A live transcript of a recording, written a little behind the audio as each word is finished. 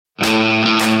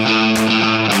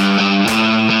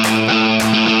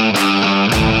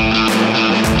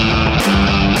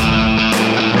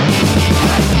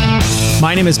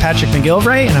My name is Patrick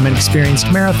McGilvray, and I'm an experienced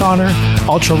marathoner,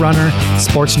 ultra runner,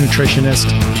 sports nutritionist,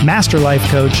 master life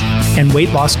coach, and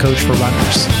weight loss coach for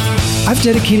runners. I've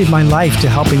dedicated my life to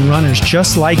helping runners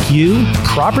just like you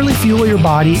properly fuel your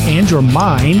body and your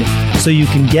mind so you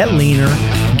can get leaner,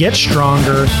 get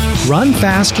stronger, run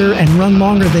faster, and run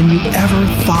longer than you ever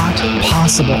thought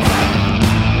possible.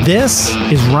 This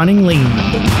is Running Lean.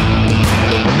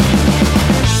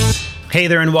 Hey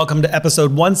there, and welcome to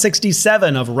episode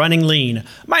 167 of Running Lean.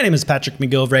 My name is Patrick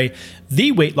McGilvray,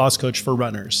 the weight loss coach for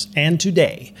runners. And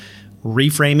today,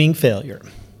 reframing failure.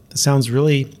 It sounds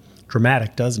really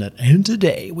dramatic, doesn't it? And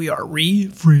today, we are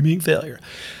reframing failure.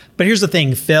 But here's the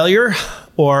thing, failure,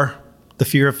 or the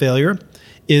fear of failure,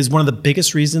 is one of the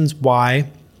biggest reasons why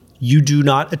you do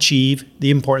not achieve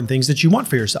the important things that you want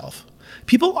for yourself.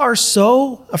 People are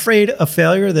so afraid of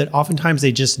failure that oftentimes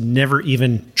they just never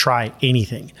even try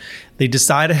anything. They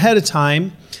decide ahead of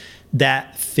time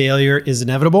that failure is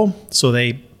inevitable, so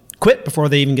they quit before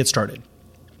they even get started.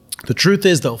 The truth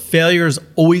is, though, failure is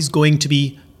always going to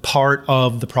be part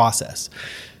of the process.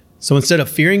 So instead of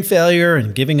fearing failure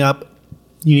and giving up,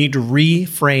 you need to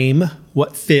reframe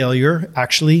what failure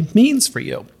actually means for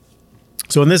you.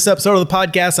 So in this episode of the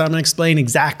podcast, I'm going to explain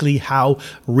exactly how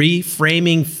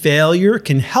reframing failure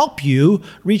can help you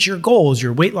reach your goals,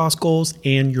 your weight loss goals,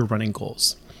 and your running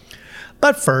goals.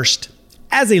 But first,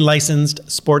 as a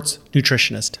licensed sports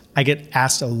nutritionist, I get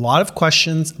asked a lot of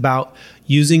questions about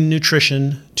using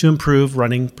nutrition to improve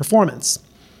running performance.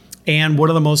 And one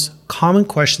of the most common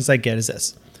questions I get is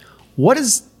this: what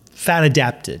does fat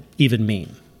adapted even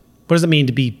mean? What does it mean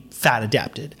to be fat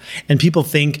adapted? And people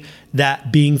think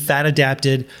that being fat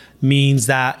adapted means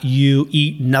that you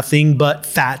eat nothing but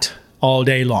fat all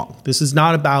day long. This is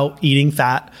not about eating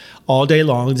fat all day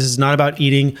long. This is not about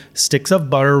eating sticks of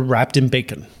butter wrapped in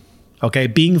bacon. Okay,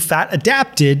 being fat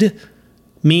adapted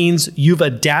means you've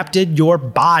adapted your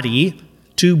body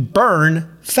to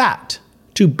burn fat,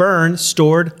 to burn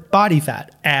stored body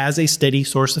fat as a steady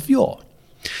source of fuel.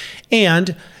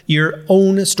 And your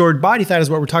own stored body fat is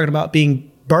what we're talking about being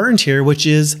burned here, which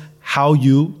is how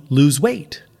you lose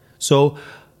weight. So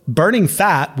burning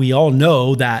fat, we all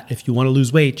know that if you want to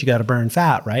lose weight, you got to burn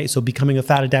fat, right? So becoming a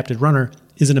fat adapted runner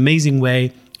is an amazing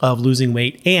way of losing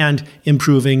weight and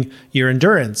improving your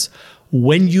endurance.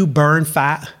 When you burn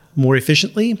fat more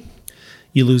efficiently,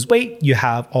 you lose weight, you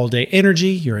have all day energy,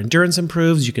 your endurance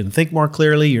improves, you can think more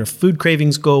clearly, your food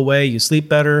cravings go away, you sleep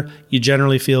better, you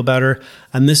generally feel better.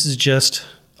 And this is just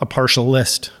a partial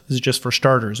list. This is just for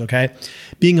starters, okay?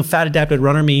 Being a fat adapted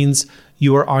runner means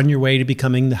you are on your way to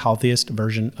becoming the healthiest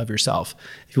version of yourself.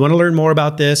 If you want to learn more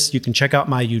about this, you can check out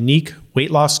my unique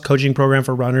weight loss coaching program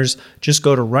for runners. Just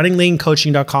go to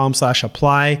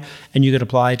runningleancoaching.com/apply, and you can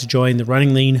apply to join the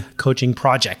Running Lean Coaching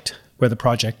Project, where the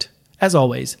project, as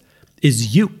always,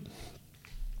 is you.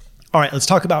 All right, let's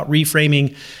talk about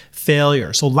reframing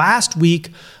failure. So last week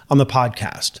on the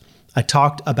podcast, I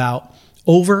talked about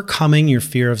overcoming your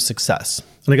fear of success.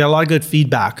 And I got a lot of good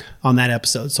feedback on that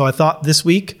episode. So I thought this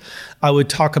week I would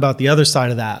talk about the other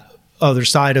side of that,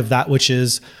 which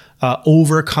is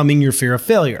overcoming your fear of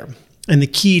failure. And the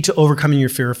key to overcoming your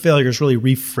fear of failure is really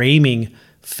reframing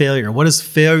failure. What does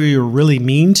failure really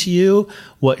mean to you?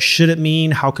 What should it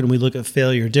mean? How can we look at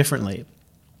failure differently?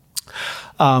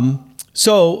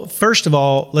 So first of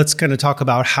all, let's kind of talk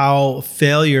about how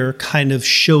failure kind of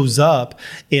shows up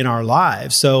in our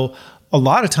lives. So a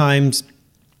lot of times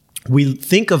we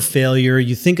think of failure,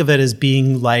 you think of it as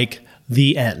being like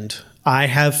the end. I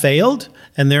have failed,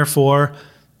 and therefore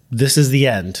this is the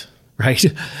end, right?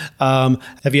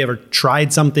 Have you ever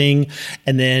tried something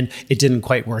and then it didn't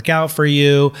quite work out for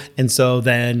you? And so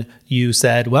then you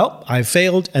said, well, I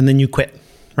failed, and then you quit,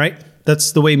 right?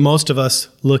 That's the way most of us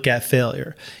look at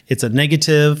failure. It's a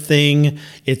negative thing.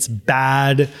 It's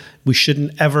bad. We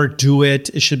shouldn't ever do it.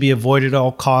 It should be avoided at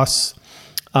all costs.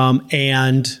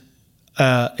 And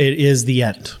it is the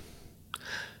end.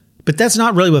 But that's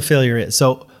not really what failure is.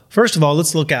 So first of all,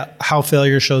 let's look at how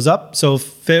failure shows up. So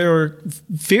fear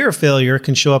of failure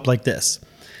can show up like this.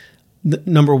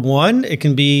 Number one, it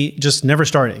can be just never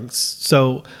starting.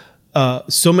 So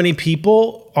many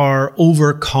people are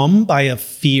overcome by a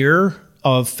fear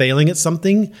of failing at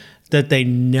something that they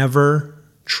never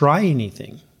try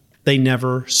anything. They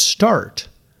never start.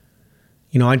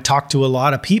 I talk to a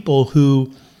lot of people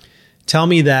who tell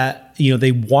me that,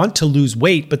 they want to lose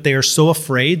weight, but they are so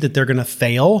afraid that they're going to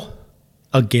fail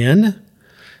again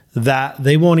that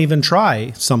they won't even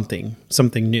try something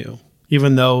new,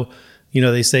 even though,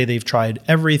 they say they've tried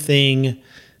everything,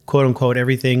 quote unquote,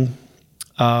 everything.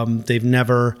 They've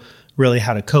never really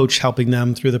had a coach helping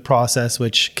them through the process,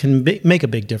 which can make a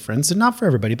big difference. And not for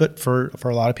everybody, but for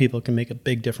a lot of people, it can make a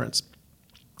big difference.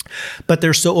 But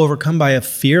they're so overcome by a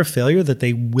fear of failure that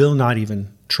they will not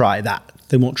even try that.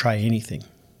 They won't try anything,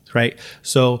 right?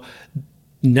 So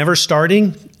never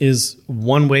starting is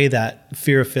one way that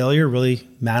fear of failure really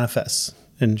manifests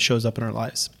and shows up in our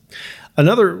lives.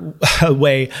 Another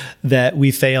way that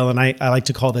we fail, and I like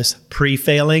to call this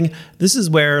pre-failing. This is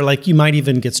where like you might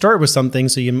even get started with something.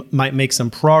 So you might make some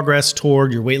progress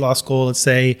toward your weight loss goal, let's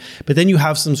say, but then you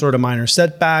have some sort of minor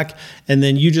setback, and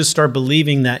then you just start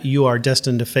believing that you are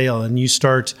destined to fail, and you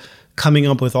start coming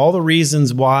up with all the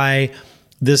reasons why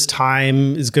this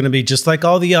time is going to be just like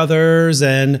all the others,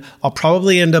 and I'll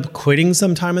probably end up quitting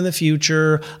sometime in the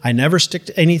future. I never stick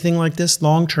to anything like this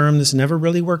long term. This never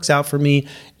really works out for me.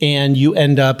 And you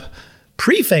end up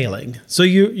pre-failing. So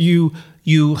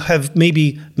you have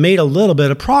maybe made a little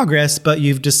bit of progress, but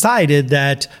you've decided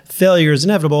that failure is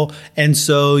inevitable, and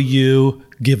so you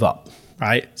give up,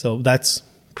 right? So that's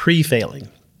pre-failing.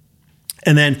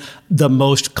 And then the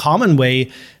most common way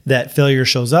that failure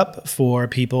shows up for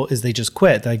people is they just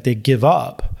quit, like they give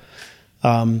up.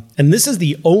 And this is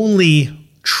the only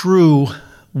true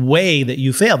way that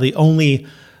you fail. The only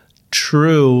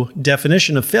true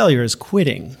definition of failure is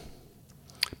quitting.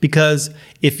 Because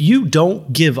if you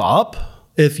don't give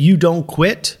up, if you don't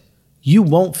quit, you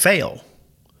won't fail.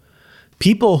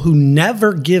 People who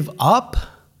never give up,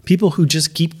 people who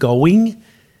just keep going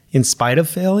in spite of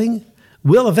failing,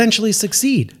 will eventually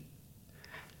succeed.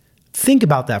 Think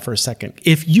about that for a second.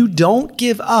 If you don't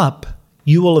give up,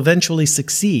 you will eventually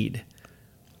succeed.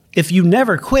 If you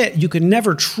never quit, you can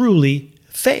never truly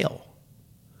fail.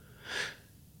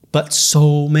 But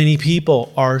so many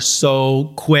people are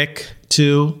so quick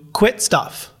to quit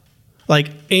stuff.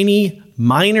 Like any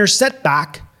minor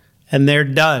setback, and they're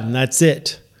done. That's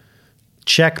it.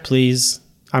 Check, please.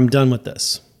 I'm done with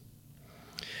this.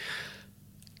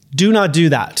 Do not do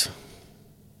that.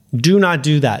 Do not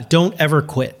do that. Don't ever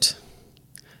quit.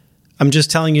 I'm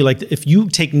just telling you, like, if you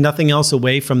take nothing else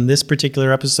away from this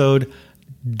particular episode,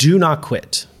 do not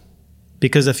quit.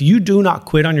 Because if you do not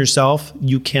quit on yourself,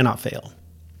 you cannot fail.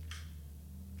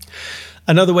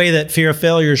 Another way that fear of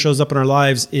failure shows up in our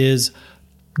lives is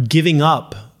giving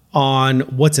up on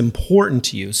what's important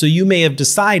to you. So you may have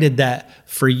decided that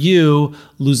for you,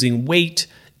 losing weight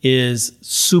is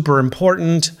super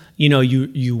important. You know,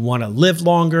 you want to live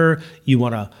longer. You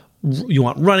want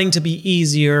running to be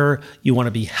easier. You want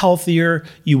to be healthier.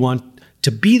 You want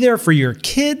to be there for your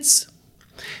kids.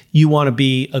 You want to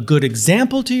be a good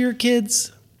example to your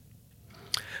kids.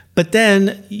 But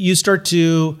then you start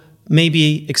to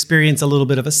maybe experience a little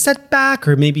bit of a setback,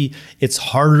 or maybe it's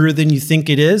harder than you think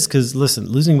it is. Because listen,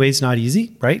 losing weight is not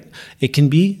easy, right? It can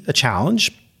be a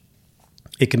challenge.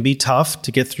 It can be tough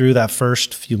to get through that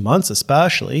first few months,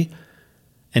 especially.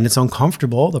 And it's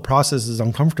uncomfortable. The process is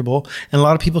uncomfortable. And a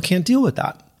lot of people can't deal with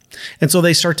that. And so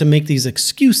they start to make these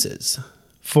excuses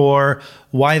for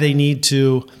why they need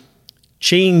to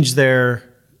change their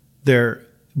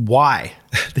why.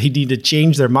 They need to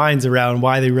change their minds around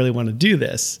why they really want to do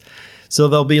this. So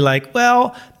they'll be like,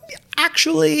 well,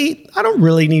 actually, I don't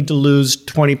really need to lose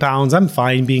 20 pounds. I'm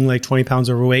fine being like 20 pounds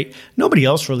overweight. Nobody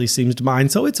else really seems to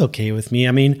mind, so it's okay with me.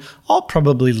 I mean, I'll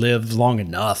probably live long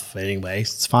enough anyway.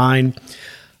 It's fine.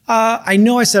 I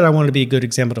know I said I wanted to be a good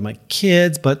example to my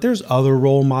kids, but there's other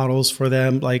role models for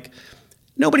them. Like,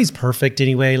 nobody's perfect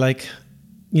anyway. Like,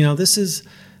 you know,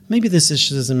 maybe this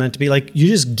just isn't meant to be. Like, you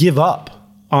just give up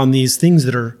on these things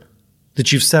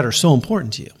that you've said are so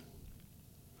important to you.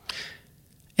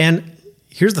 And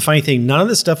here's the funny thing. None of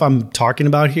the stuff I'm talking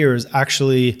about here is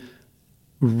actually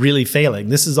really failing.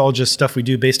 This is all just stuff we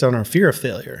do based on our fear of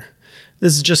failure.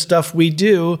 This is just stuff we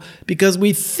do because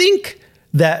we think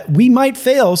that we might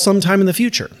fail sometime in the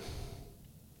future.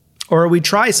 Or we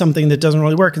try something that doesn't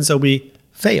really work, and so we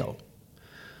fail.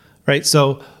 Right?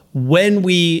 So when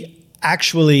we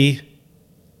actually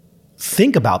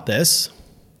think about this,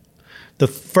 the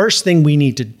first thing we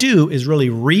need to do is really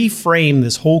reframe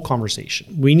this whole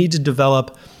conversation. We need to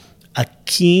develop a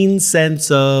keen sense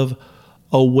of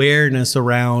awareness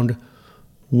around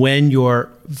when your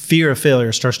fear of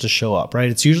failure starts to show up, right?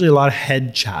 It's usually a lot of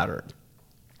head chatter.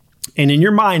 And in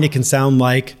your mind, it can sound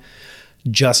like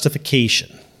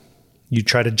justification. You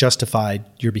try to justify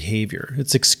your behavior.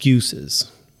 It's excuses.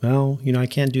 Well, you know, I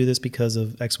can't do this because of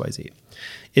XYZ.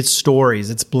 It's stories.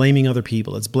 It's blaming other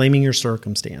people. It's blaming your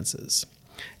circumstances.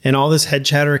 And all this head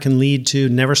chatter can lead to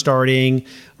never starting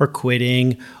or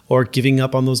quitting or giving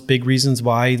up on those big reasons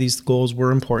why these goals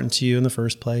were important to you in the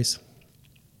first place.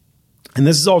 And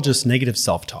this is all just negative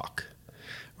self-talk,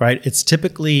 right? It's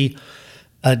typically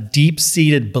a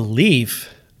deep-seated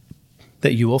belief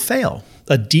that you will fail,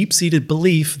 a deep-seated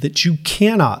belief that you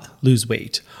cannot lose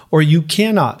weight or you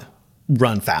cannot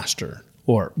run faster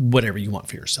or whatever you want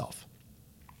for yourself.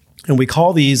 And we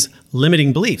call these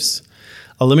limiting beliefs.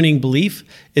 A limiting belief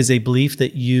is a belief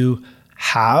that you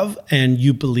have and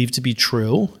you believe to be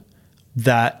true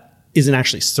that isn't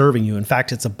actually serving you. In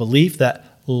fact, it's a belief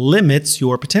that limits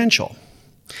your potential.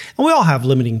 And we all have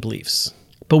limiting beliefs,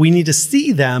 but we need to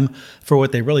see them for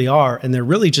what they really are. And they're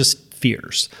really just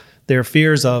fears. They're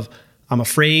fears of, I'm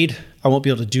afraid I won't be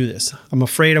able to do this. I'm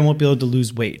afraid I won't be able to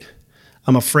lose weight.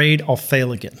 I'm afraid I'll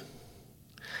fail again.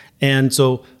 And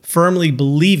so firmly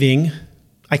believing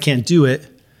I can't do it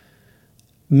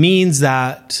means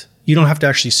that you don't have to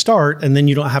actually start, and then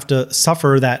you don't have to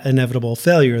suffer that inevitable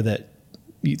failure that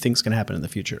you think is going to happen in the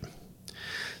future.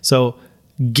 So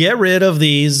get rid of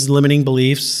these limiting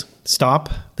beliefs, stop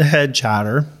the head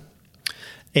chatter,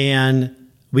 and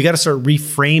we got to start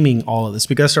reframing all of this.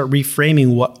 We got to start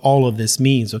reframing what all of this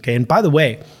means, okay? And by the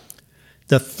way,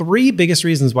 the 3 biggest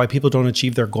reasons why people don't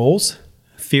achieve their goals: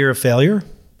 fear of failure,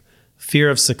 fear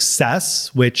of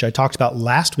success, which I talked about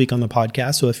last week on the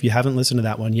podcast. So if you haven't listened to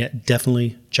that one yet,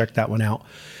 definitely check that one out.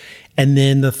 And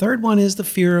then the third one is the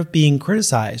fear of being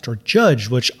criticized or judged,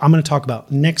 which I'm going to talk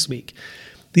about next week.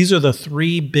 These are the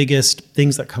 3 biggest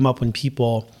things that come up when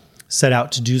people set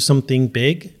out to do something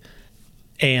big,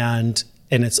 and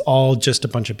it's all just a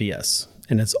bunch of BS.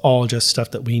 And it's all just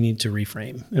stuff that we need to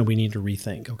reframe and we need to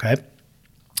rethink, okay?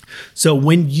 So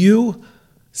when you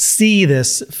see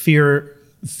this fear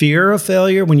of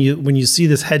failure, when you see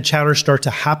this head chatter start to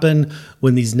happen,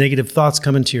 when these negative thoughts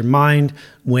come into your mind,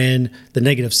 when the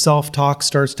negative self-talk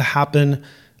starts to happen,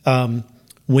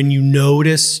 when you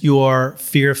notice your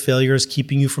fear of failure is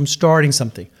keeping you from starting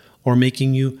something or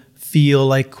making you feel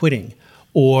like quitting,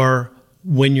 or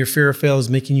when your fear of failure is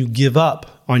making you give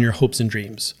up on your hopes and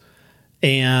dreams,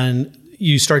 and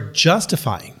you start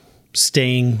justifying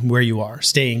staying where you are,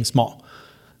 staying small.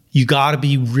 You got to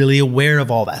be really aware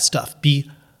of all that stuff. Be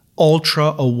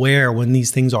ultra aware when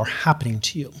these things are happening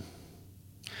to you.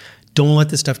 Don't let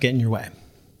this stuff get in your way.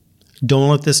 Don't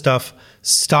let this stuff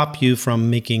stop you from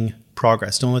making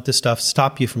progress. Don't let this stuff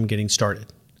stop you from getting started.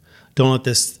 Don't let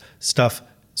this stuff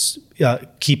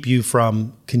keep you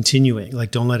from continuing.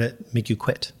 Like, don't let it make you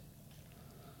quit.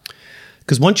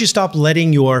 Because once you stop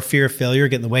letting your fear of failure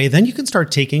get in the way, then you can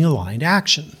start taking aligned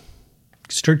action. You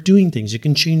can start doing things. You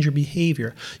can change your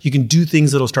behavior. You can do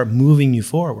things that'll start moving you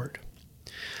forward.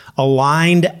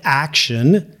 Aligned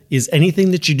action is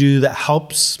anything that you do that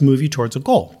helps move you towards a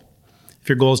goal. If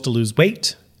your goal is to lose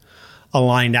weight,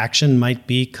 aligned action might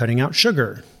be cutting out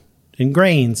sugar and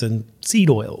grains and seed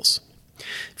oils.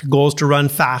 If your goal is to run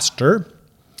faster,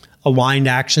 aligned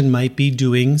action might be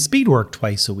doing speed work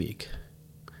twice a week.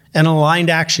 And aligned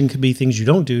action could be things you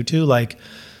don't do too, like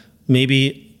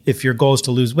maybe if your goal is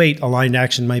to lose weight, aligned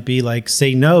action might be like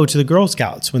say no to the Girl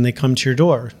Scouts when they come to your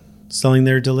door selling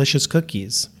their delicious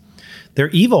cookies. They're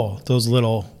evil, those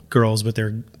little girls with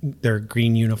their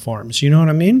green uniforms. You know what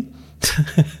I mean?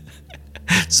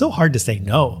 It's so hard to say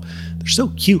no. They're so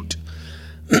cute.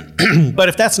 But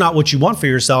if that's not what you want for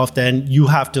yourself, then you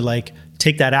have to like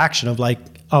take that action of like,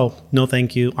 oh, no,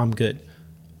 thank you. I'm good.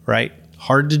 Right?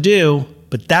 Hard to do,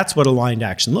 but that's what aligned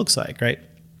action looks like, right?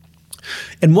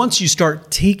 And once you start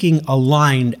taking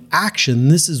aligned action,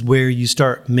 this is where you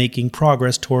start making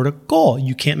progress toward a goal.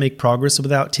 You can't make progress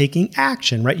without taking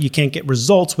action, right? You can't get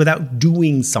results without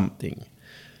doing something.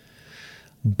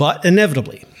 But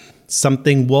inevitably,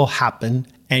 something will happen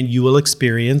and you will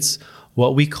experience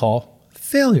what we call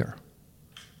failure.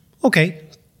 Okay,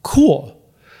 cool.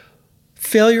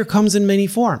 Failure comes in many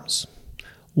forms.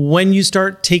 When you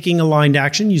start taking aligned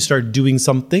action, you start doing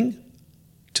something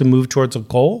to move towards a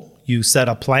goal. You set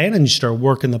a plan and you start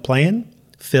working the plan.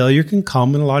 Failure can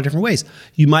come in a lot of different ways.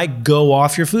 You might go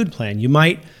off your food plan. You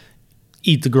might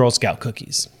eat the Girl Scout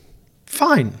cookies.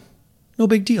 Fine. No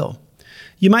big deal.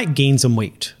 You might gain some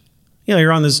weight. You know,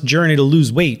 you're on this journey to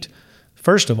lose weight.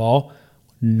 First of all,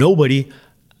 nobody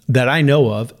that I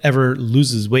know of ever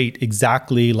loses weight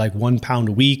exactly like 1 pound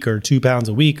a week or 2 pounds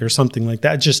a week or something like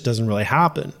that. It just doesn't really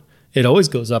happen. It always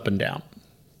goes up and down.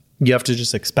 You have to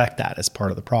just expect that as part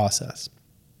of the process.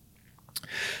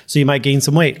 So you might gain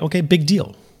some weight. Okay, big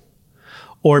deal.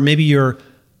 Or maybe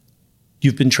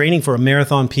you've been training for a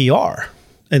marathon PR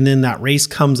and then that race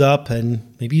comes up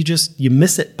and maybe you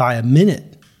miss it by a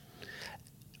minute,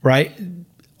 right?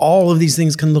 All of these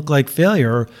things can look like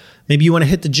failure. Or maybe you want to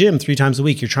hit the gym 3 times a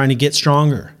week. You're trying to get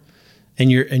stronger and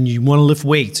you want to lift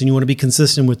weights and you want to be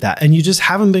consistent with that. And you just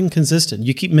haven't been consistent.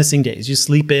 You keep missing days. You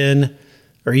sleep in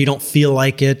or you don't feel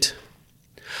like it.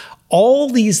 All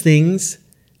these things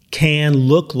can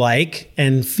look like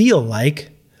and feel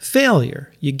like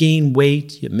failure. You gain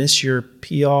weight, you miss your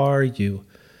PR, you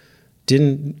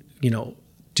didn't,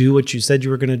 do what you said you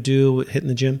were going to do, hitting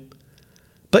the gym.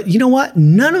 But you know what?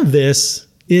 None of this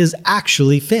is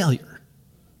actually failure.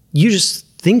 You just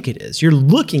think it is. You're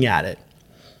looking at it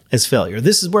as failure.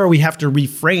 This is where we have to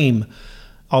reframe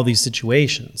all these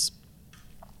situations.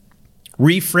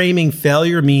 Reframing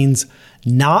failure means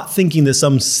not thinking that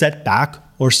some setback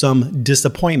or some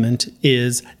disappointment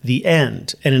is the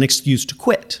end and an excuse to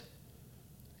quit.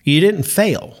 You didn't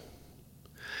fail.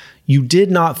 You did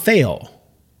not fail.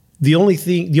 The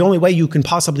only way you can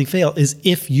possibly fail is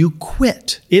if you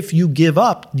quit. If you give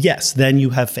up, yes, then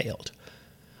you have failed.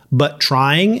 But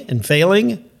trying and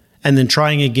failing and then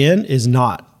trying again is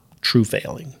not true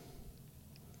failing.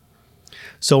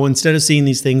 So instead of seeing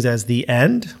these things as the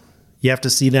end, you have to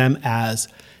see them as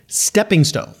stepping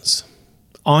stones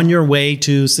on your way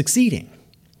to succeeding.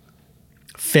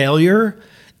 Failure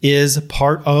is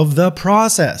part of the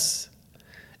process.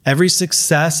 Every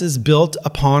success is built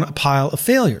upon a pile of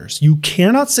failures. You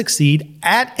cannot succeed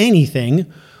at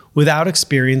anything without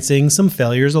experiencing some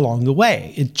failures along the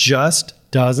way. It just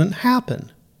doesn't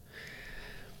happen.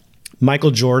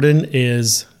 Michael Jordan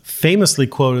is famously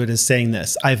quoted as saying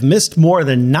this: "I've missed more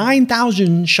than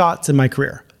 9,000 shots in my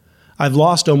career. I've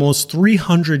lost almost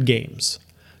 300 games.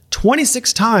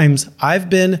 26 times I've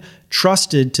been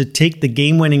trusted to take the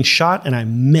game-winning shot and I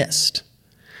missed.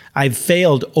 I've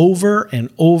failed over and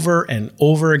over and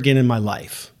over again in my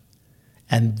life.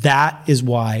 And that is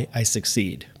why I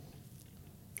succeed."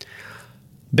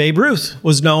 Babe Ruth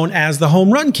was known as the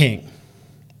home run king.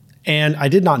 And I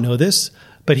did not know this,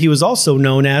 but he was also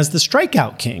known as the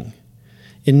strikeout king.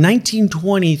 In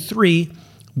 1923,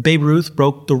 Babe Ruth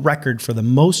broke the record for the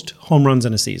most home runs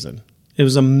in a season. It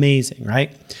was amazing,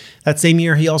 right? That same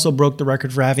year, he also broke the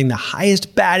record for having the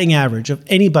highest batting average of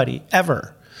anybody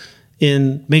ever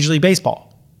in Major League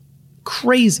Baseball.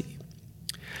 Crazy.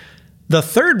 The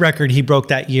third record he broke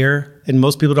that year, and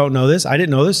most people don't know this, I didn't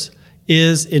know this,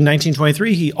 is in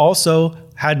 1923, he also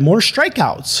had more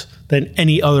strikeouts than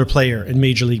any other player in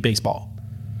Major League Baseball.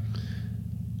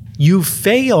 You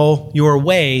fail your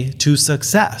way to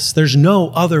success. There's no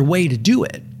other way to do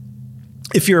it.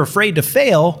 If you're afraid to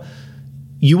fail,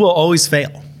 you will always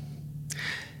fail.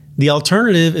 The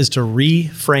alternative is to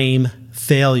reframe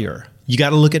failure. You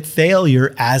got to look at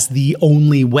failure as the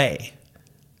only way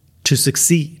to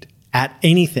succeed at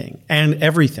anything and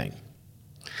everything.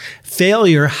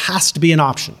 Failure has to be an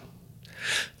option.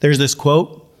 There's this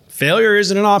quote, "Failure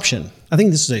isn't an option." I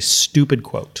think this is a stupid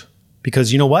quote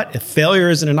because you know what? If failure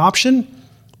isn't an option,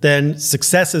 then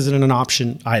success isn't an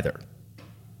option either.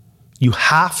 You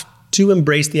have to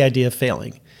embrace the idea of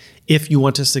failing if you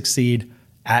want to succeed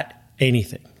at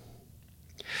anything.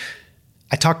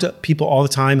 I talk to people all the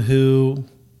time who,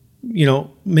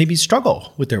 maybe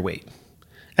struggle with their weight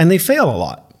and they fail a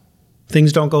lot.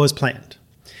 Things don't go as planned.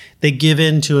 They give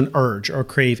in to an urge or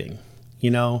craving.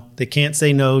 They can't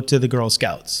say no to the Girl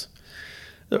Scouts.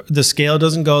 The scale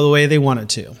doesn't go the way they want it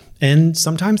to. And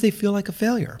sometimes they feel like a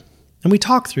failure. And we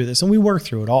talk through this and we work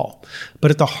through it all. But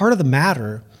at the heart of the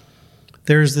matter,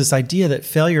 there's this idea that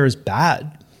failure is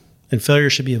bad and failure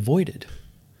should be avoided.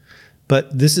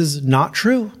 But this is not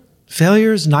true.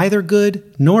 Failure is neither good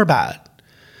nor bad.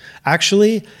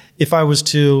 Actually, if I was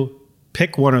to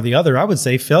pick one or the other, I would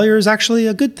say failure is actually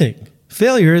a good thing.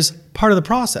 Failure is part of the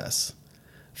process.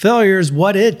 Failure is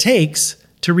what it takes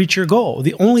to reach your goal.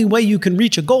 The only way you can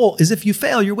reach a goal is if you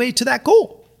fail your way to that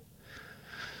goal.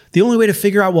 The only way to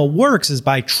figure out what works is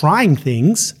by trying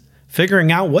things,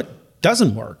 figuring out what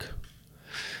doesn't work.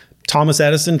 Thomas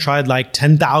Edison tried like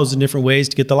 10,000 different ways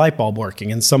to get the light bulb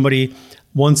working. And somebody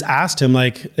once asked him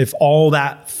if all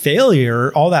that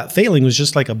failing was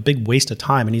just like a big waste of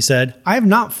time. And he said, "I have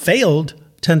not failed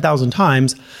 10,000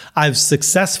 times. I've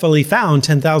successfully found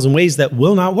 10,000 ways that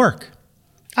will not work."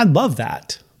 I love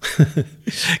that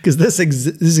because this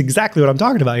is exactly what I'm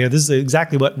talking about here. This is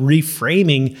exactly what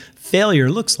reframing failure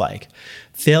looks like.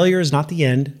 Failure is not the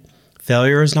end.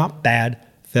 Failure is not bad.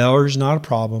 Failure is not a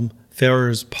problem. Failure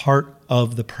is part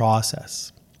of the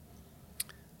process.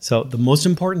 So the most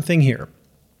important thing here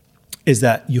is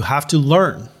that you have to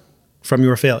learn from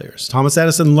your failures. Thomas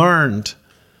Edison learned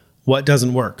what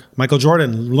doesn't work. Michael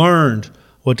Jordan learned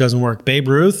what doesn't work. Babe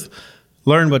Ruth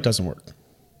learned what doesn't work.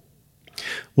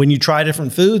 When you try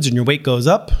different foods and your weight goes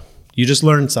up, you just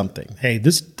learned something. Hey,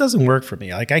 this doesn't work for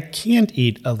me. I can't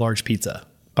eat a large pizza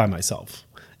by myself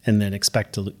and then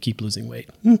expect to keep losing weight.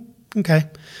 Okay.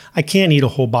 I can't eat a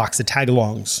whole box of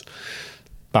tagalongs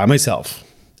by myself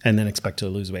and then expect to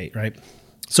lose weight, right?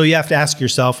 So you have to ask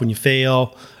yourself when you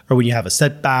fail or when you have a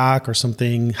setback or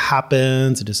something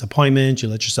happens, a disappointment, you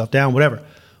let yourself down, whatever.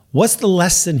 What's the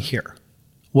lesson here?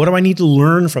 What do I need to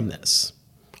learn from this?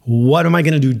 What am I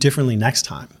going to do differently next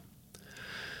time?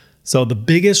 So the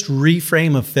biggest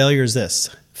reframe of failure is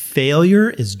this. Failure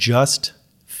is just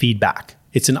feedback.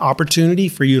 It's an opportunity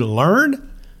for you to learn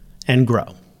and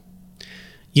grow.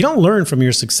 You don't learn from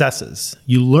your successes.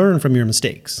 You learn from your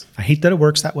mistakes. I hate that it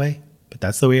works that way, but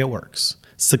that's the way it works.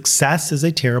 Success is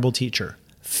a terrible teacher.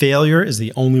 Failure is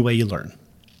the only way you learn.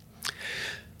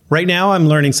 Right now, I'm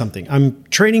learning something. I'm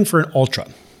training for an ultra.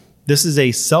 This is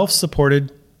a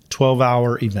self-supported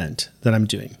 12-hour event that I'm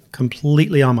doing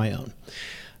completely on my own.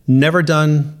 Never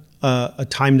done a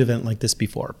timed event like this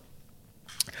before.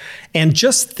 And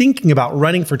just thinking about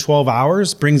running for 12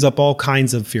 hours brings up all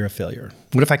kinds of fear of failure.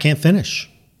 What if I can't finish?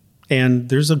 And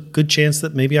there's a good chance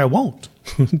that maybe I won't.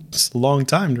 It's a long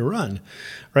time to run,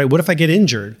 right? What if I get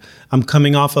injured? I'm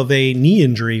coming off of a knee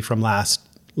injury from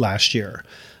last year.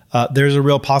 There's a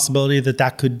real possibility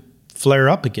that could flare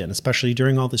up again, especially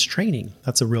during all this training.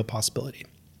 That's a real possibility.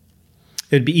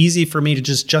 It'd be easy for me to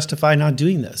just justify not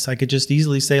doing this. I could just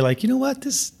easily say like, you know what,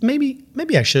 this maybe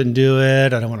I shouldn't do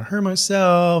it. I don't want to hurt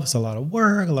myself. It's a lot of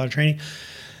work, a lot of training.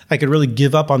 I could really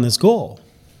give up on this goal.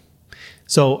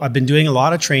 So I've been doing a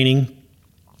lot of training.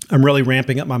 I'm really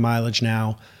ramping up my mileage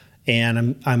now,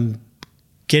 and I'm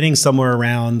getting somewhere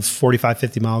around 45,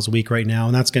 50 miles a week right now,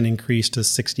 and that's going to increase to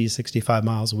 60, 65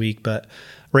 miles a week. But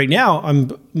right now,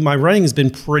 my running has been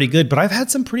pretty good, but I've had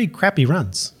some pretty crappy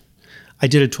runs. I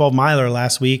did a 12-miler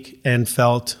last week and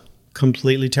felt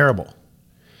completely terrible. It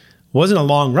wasn't a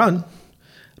long run,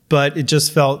 but it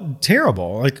just felt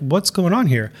terrible. Like, what's going on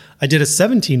here? I did a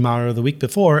 17-miler the week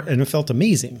before, and it felt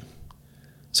amazing.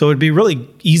 So it'd be really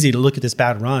easy to look at this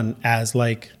bad run as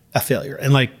like a failure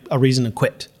and like a reason to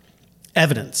quit.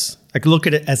 Evidence. I could look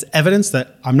at it as evidence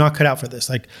that I'm not cut out for this,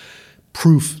 like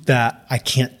proof that I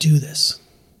can't do this.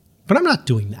 But I'm not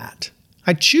doing that.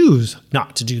 I choose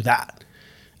not to do that.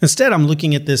 Instead, I'm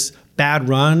looking at this bad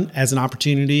run as an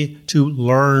opportunity to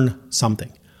learn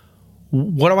something.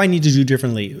 What do I need to do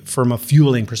differently from a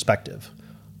fueling perspective?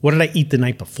 What did I eat the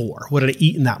night before? What did I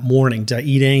eat in that morning? Did I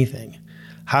eat anything?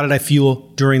 How did I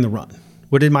fuel during the run?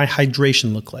 What did my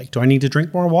hydration look like? Do I need to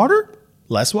drink more water?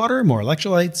 Less water? More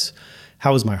electrolytes?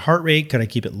 How was my heart rate? Could I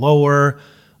keep it lower?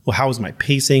 Well, how was my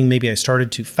pacing? Maybe I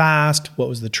started too fast. What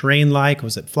was the terrain like?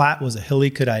 Was it flat? Was it hilly?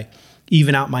 Could I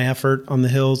even out my effort on the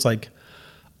hills? Like,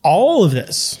 all of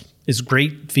this is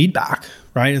great feedback,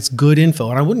 right? It's good info.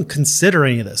 And I wouldn't consider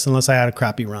any of this unless I had a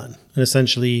crappy run and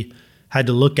essentially had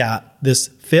to look at this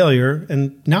failure,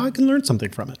 and now I can learn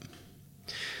something from it.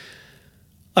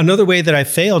 Another way that I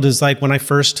failed is like when I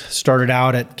first started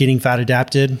out at Getting Fat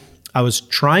Adapted, I was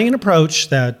trying an approach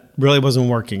that really wasn't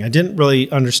working. I didn't really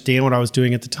understand what I was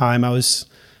doing at the time. I was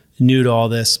new to all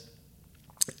this,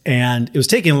 and it was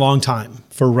taking a long time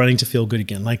for running to feel good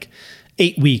again, like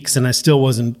 8 weeks, and I still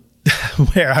wasn't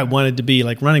where I wanted to be.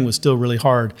 Like, running was still really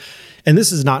hard. And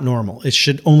this is not normal. It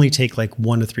should only take like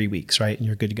 1 to 3 weeks, right? And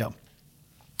you're good to go.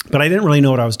 But I didn't really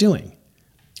know what I was doing.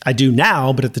 I do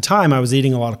now, but at the time I was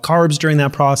eating a lot of carbs during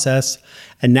that process.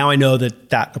 And now I know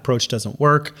that approach doesn't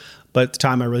work. But at the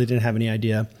time I really didn't have any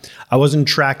idea. I wasn't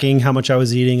tracking how much I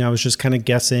was eating. I was just kind of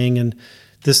guessing. And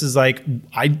this is like,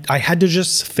 I had to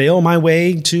just fail my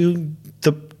way to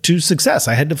success.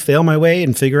 I had to fail my way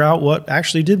and figure out what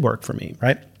actually did work for me,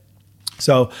 right?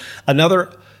 So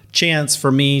another chance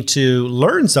for me to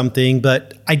learn something,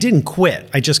 but I didn't quit.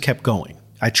 I just kept going.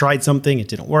 I tried something, it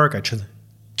didn't work. I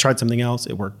tried something else,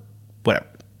 it worked. Whatever.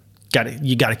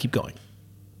 You got to keep going.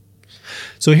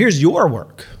 So here's your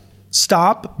work.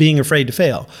 Stop being afraid to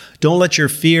fail. Don't let your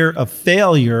fear of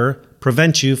failure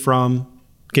prevent you from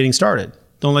getting started.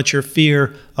 Don't let your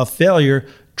fear of failure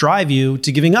drive you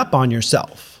to giving up on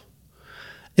yourself.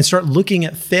 And start looking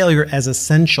at failure as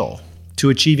essential to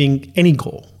achieving any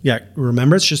goal. Yeah,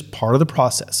 remember, it's just part of the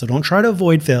process. So don't try to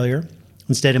avoid failure.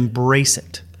 Instead, embrace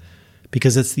it,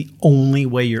 because it's the only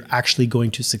way you're actually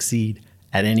going to succeed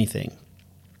at anything.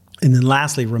 And then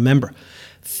lastly, remember,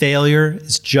 failure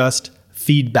is just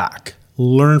feedback.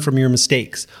 Learn from your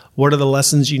mistakes. What are the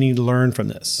lessons you need to learn from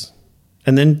this?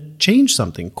 And then change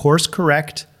something, course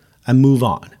correct, and move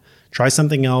on. Try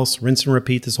something else, rinse and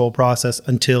repeat this whole process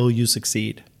until you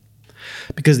succeed.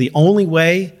 Because the only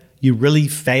way you really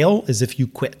fail is if you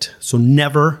quit. So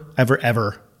never, ever,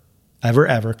 ever, ever,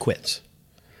 ever quit.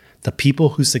 The people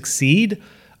who succeed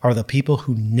are the people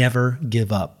who never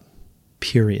give up,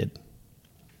 period.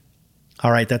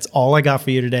 All right, that's all I got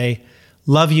for you today.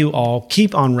 Love you all.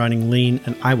 Keep on running lean,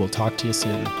 and I will talk to you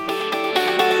soon.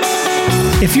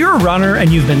 If you're a runner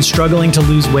and you've been struggling to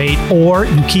lose weight, or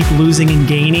you keep losing and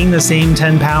gaining the same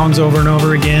 10 pounds over and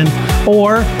over again,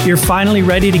 or you're finally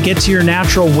ready to get to your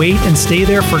natural weight and stay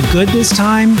there for good this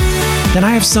time, then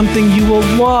I have something you will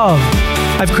love.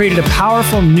 I've created a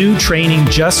powerful new training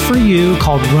just for you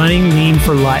called Running Lean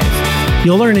for Life.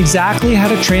 You'll learn exactly how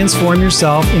to transform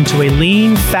yourself into a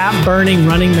lean, fat-burning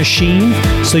running machine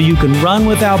so you can run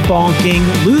without bonking,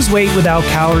 lose weight without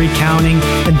calorie counting,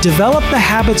 and develop the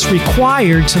habits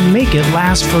required to make it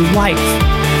last for life.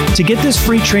 To get this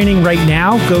free training right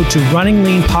now, go to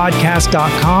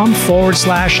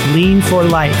runningleanpodcast.com/lean for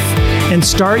life and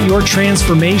start your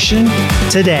transformation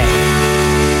today.